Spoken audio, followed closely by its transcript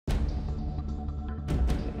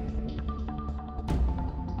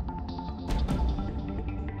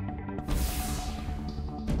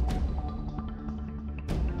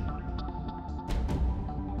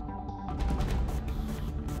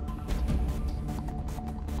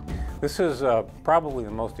This is probably the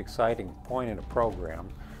most exciting point in a program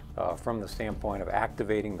from the standpoint of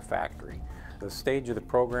activating the factory. The stage of the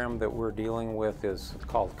program that we're dealing with is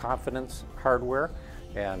called confidence hardware,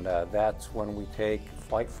 and that's when we take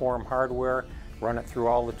flight form hardware, run it through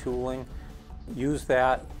all the tooling, use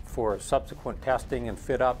that for subsequent testing and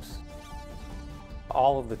fit-ups.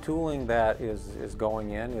 All of the tooling that is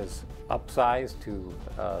going in is upsized to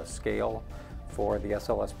scale for the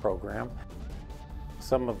SLS program.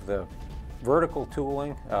 Some of the vertical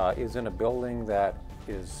tooling is in a building that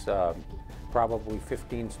is probably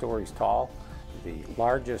 15 stories tall. The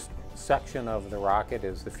largest section of the rocket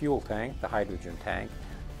is the fuel tank, the hydrogen tank.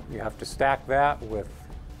 You have to stack that with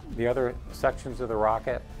the other sections of the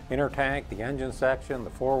rocket, inner tank, the engine section, the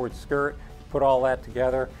forward skirt, put all that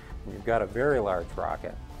together, and you've got a very large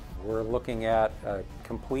rocket. We're looking at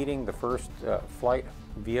completing the first flight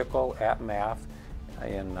vehicle at MAF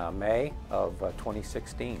in May of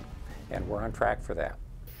 2016, and we're on track for that.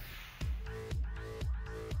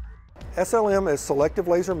 SLM is selective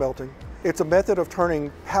laser melting. It's a method of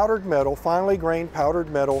turning powdered metal, finely grained powdered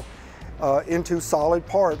metal, into solid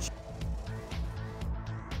parts.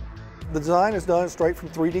 The design is done straight from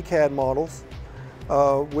 3D CAD models,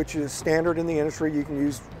 which is standard in the industry. You can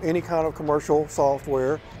use any kind of commercial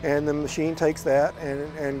software, and the machine takes that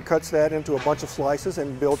and cuts that into a bunch of slices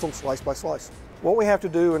and builds them slice by slice. What we have to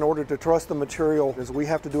do in order to trust the material is we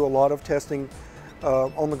have to do a lot of testing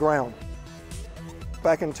on the ground.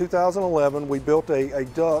 Back in 2011, we built a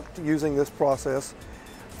duct using this process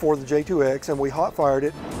for the J2X, and we hot fired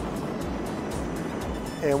it.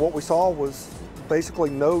 And what we saw was basically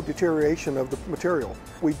no deterioration of the material.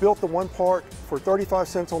 We built the one part for 35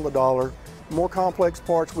 cents on the dollar. More complex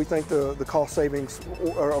parts, we think the cost savings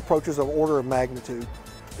approaches of order of magnitude.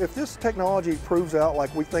 If this technology proves out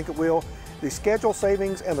like we think it will, the schedule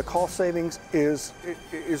savings and the cost savings is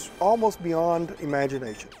almost beyond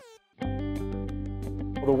imagination.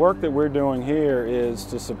 The work that we're doing here is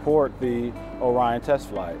to support the Orion test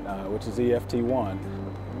flight, which is EFT-1.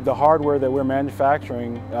 The hardware that we're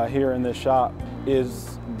manufacturing here in this shop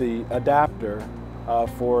is the adapter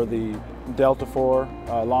for the Delta IV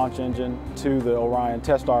launch engine to the Orion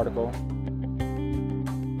test article.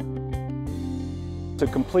 To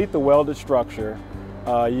complete the welded structure,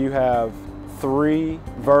 you have 3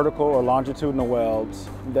 vertical or longitudinal welds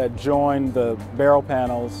that join the barrel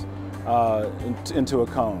panels into a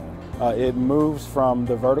cone. It moves from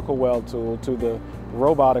the vertical weld tool to the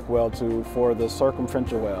robotic weld tool for the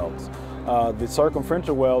circumferential welds. The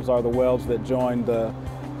circumferential welds are the welds that join the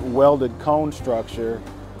welded cone structure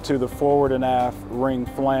to the forward and aft ring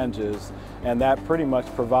flanges, and that pretty much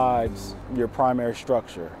provides your primary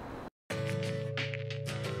structure.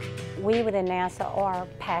 We within NASA are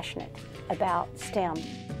passionate about STEM.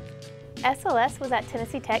 SLS was at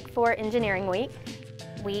Tennessee Tech for Engineering Week.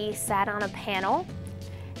 We sat on a panel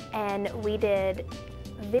and we did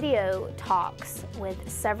video talks with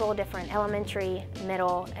several different elementary,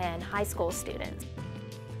 middle, and high school students.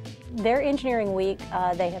 Their Engineering Week,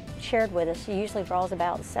 they have shared with us, usually draws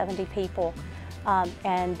about 70 people.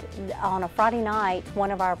 And on a Friday night,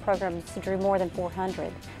 one of our programs drew more than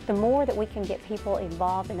 400. The more that we can get people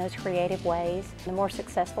involved in those creative ways, the more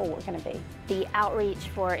successful we're going to be. The outreach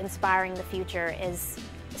for inspiring the future is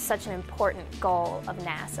such an important goal of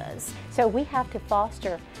NASA's. So we have to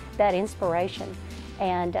foster that inspiration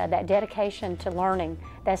and that dedication to learning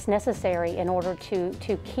that's necessary in order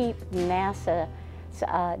to keep NASA's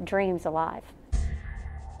dreams alive.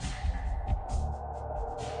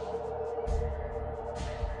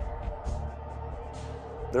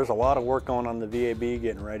 There's a lot of work going on the VAB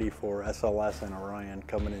getting ready for SLS and Orion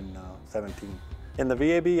coming in 17. In the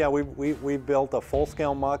VAB, yeah, we built a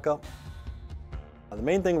full-scale mock-up. The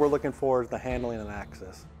main thing we're looking for is the handling and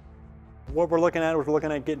access. What we're looking at is we're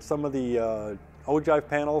looking at getting some of the ogive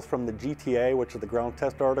panels from the GTA, which is the ground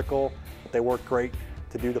test article. They work great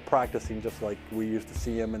to do the practicing just like we used to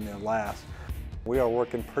see them in the last. We are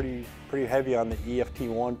working pretty heavy on the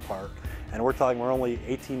EFT-1 part, and we're only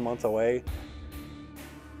 18 months away.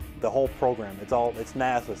 The whole program, it's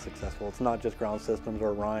NASA successful. It's not just ground systems or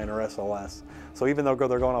Orion or SLS. So even though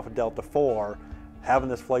they're going off of Delta IV, having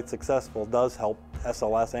this flight successful does help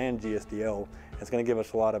SLS and GSDO. It's going to give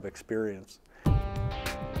us a lot of experience.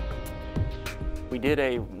 We did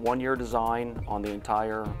a one-year design on the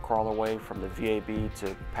entire crawlerway from the VAB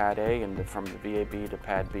to Pad A and from the VAB to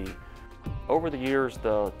Pad B. Over the years,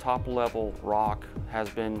 the top-level rock has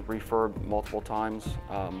been refurbed multiple times.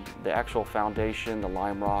 The actual foundation, the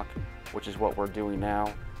lime rock, which is what we're doing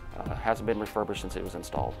now, hasn't been refurbished since it was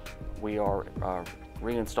installed. We are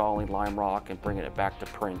reinstalling lime rock and bringing it back to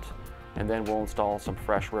print and then we'll install some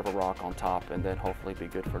fresh river rock on top, and then hopefully be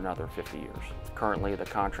good for another 50 years. Currently, the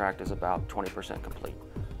contract is about 20% complete.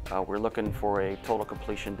 We're looking for a total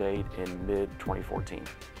completion date in mid-2014.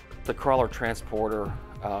 The crawler transporter,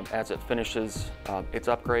 as it finishes its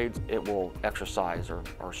upgrades, it will exercise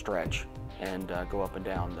or stretch and go up and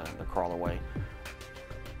down the crawlerway.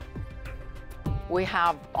 We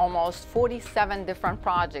have almost 47 different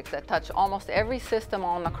projects that touch almost every system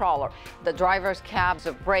on the crawler. The driver's cabs,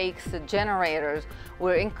 the brakes, the generators.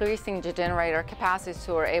 We're increasing the generator capacity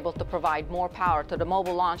so we're able to provide more power to the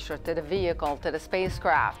mobile launcher, to the vehicle, to the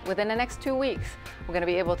spacecraft. Within the next 2 weeks, we're going to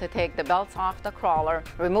be able to take the belts off the crawler,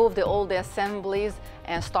 remove the old assemblies,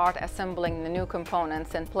 and start assembling the new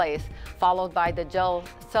components in place, followed by the gel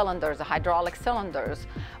cylinders, the hydraulic cylinders.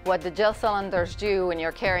 What the gel cylinders do when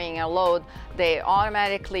you're carrying a load, they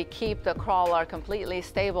automatically keep the crawler completely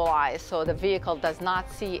stabilized so the vehicle does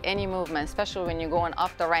not see any movement, especially when you're going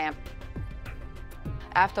up the ramp.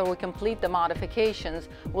 After we complete the modifications,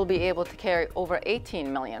 we'll be able to carry over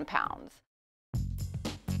 18 million pounds.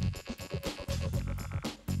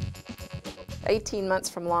 18 months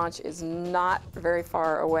from launch is not very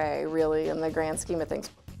far away, really, in the grand scheme of things.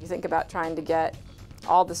 You think about trying to get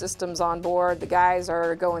all the systems on board. The guys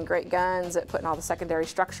are going great guns at putting all the secondary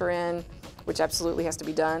structure in, which absolutely has to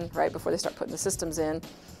be done right before they start putting the systems in.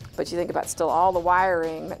 But you think about still all the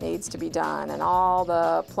wiring that needs to be done and all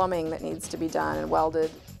the plumbing that needs to be done and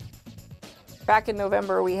welded. Back in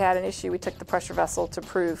November, we had an issue. We took the pressure vessel to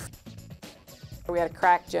proof. We had a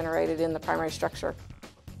crack generated in the primary structure.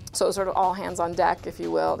 So it was sort of all hands on deck, if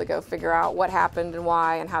you will, to go figure out what happened and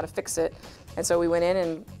why and how to fix it. And so we went in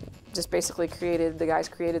and just basically the guys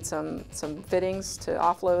created some fittings to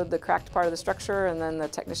offload the cracked part of the structure, and then the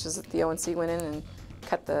technicians at the O&C went in and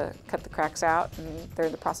cut the cracks out, and they're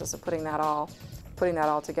in the process of putting that all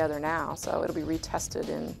together now. So it'll be retested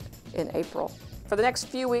in April. For the next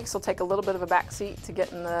few weeks, we'll take a little bit of a back seat to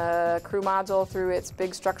getting the crew module through its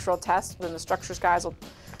big structural test, and the structures guys will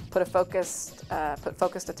put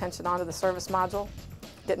focused attention onto the service module,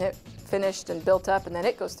 getting it finished and built up, and then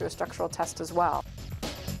it goes through a structural test as well.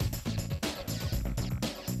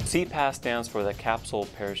 CPAS stands for the Capsule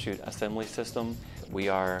Parachute Assembly System. We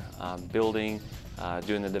are doing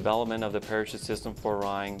the development of the parachute system for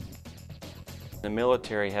Orion. The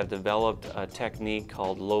military have developed a technique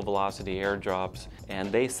called low velocity airdrops,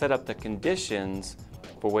 and they set up the conditions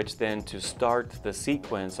for which then to start the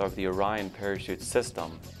sequence of the Orion parachute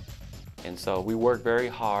system. And so we work very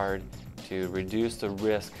hard to reduce the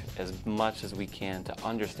risk as much as we can, to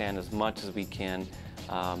understand as much as we can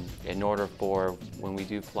in order for when we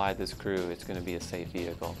do fly this crew, it's going to be a safe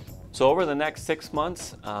vehicle. So over the next 6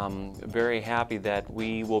 months, I'm very happy that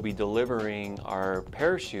we will be delivering our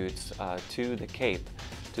parachutes to the Cape,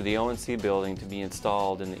 to the O&C building to be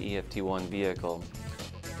installed in the EFT-1 vehicle.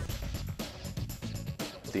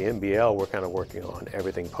 The NBL, we're kind of working on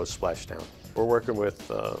everything post-splashdown. We're working with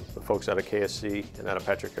the folks out of KSC and out of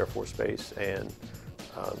Patrick Air Force Base, and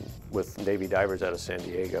with Navy divers out of San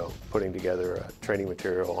Diego, putting together training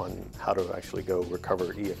material on how to actually go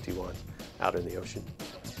recover EFT-1 out in the ocean.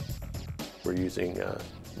 We're using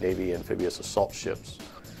Navy amphibious assault ships,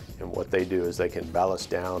 and what they do is they can ballast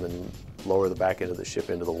down and lower the back end of the ship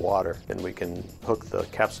into the water, and we can hook the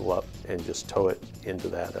capsule up and just tow it into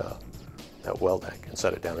that well deck and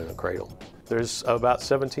set it down in a cradle. There's about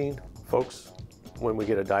 17 folks when we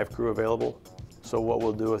get a dive crew available. So what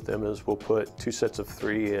we'll do with them is we'll put 2 sets of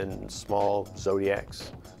 3 in small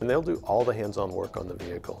Zodiacs, and they'll do all the hands-on work on the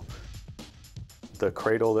vehicle. The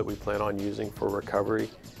cradle that we plan on using for recovery,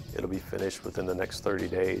 it'll be finished within the next 30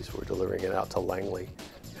 days. We're delivering it out to Langley.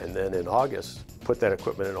 And then in August, put that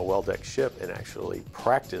equipment in a well-decked ship and actually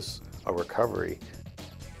practice a recovery.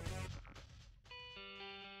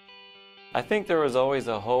 I think there was always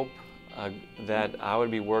a hope that I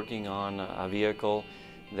would be working on a vehicle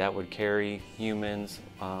that would carry humans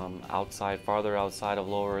farther outside of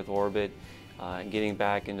low Earth orbit, getting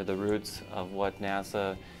back into the roots of what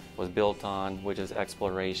NASA was built on, which is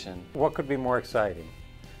exploration. What could be more exciting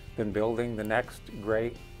than building the next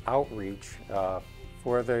great outreach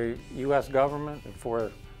for the U.S. government and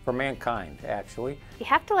for mankind, actually? You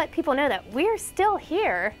have to let people know that we're still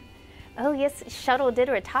here. Oh yes, shuttle did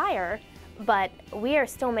retire, but we are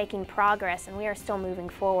still making progress and we are still moving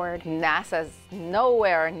forward. NASA's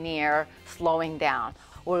nowhere near slowing down.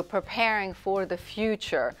 We're preparing for the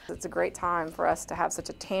future. It's a great time for us to have such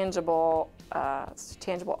a tangible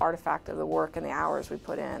artifact of the work and the hours we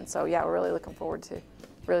put in. So yeah, we're really looking forward to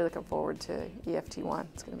EFT-1.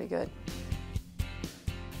 It's going to be good.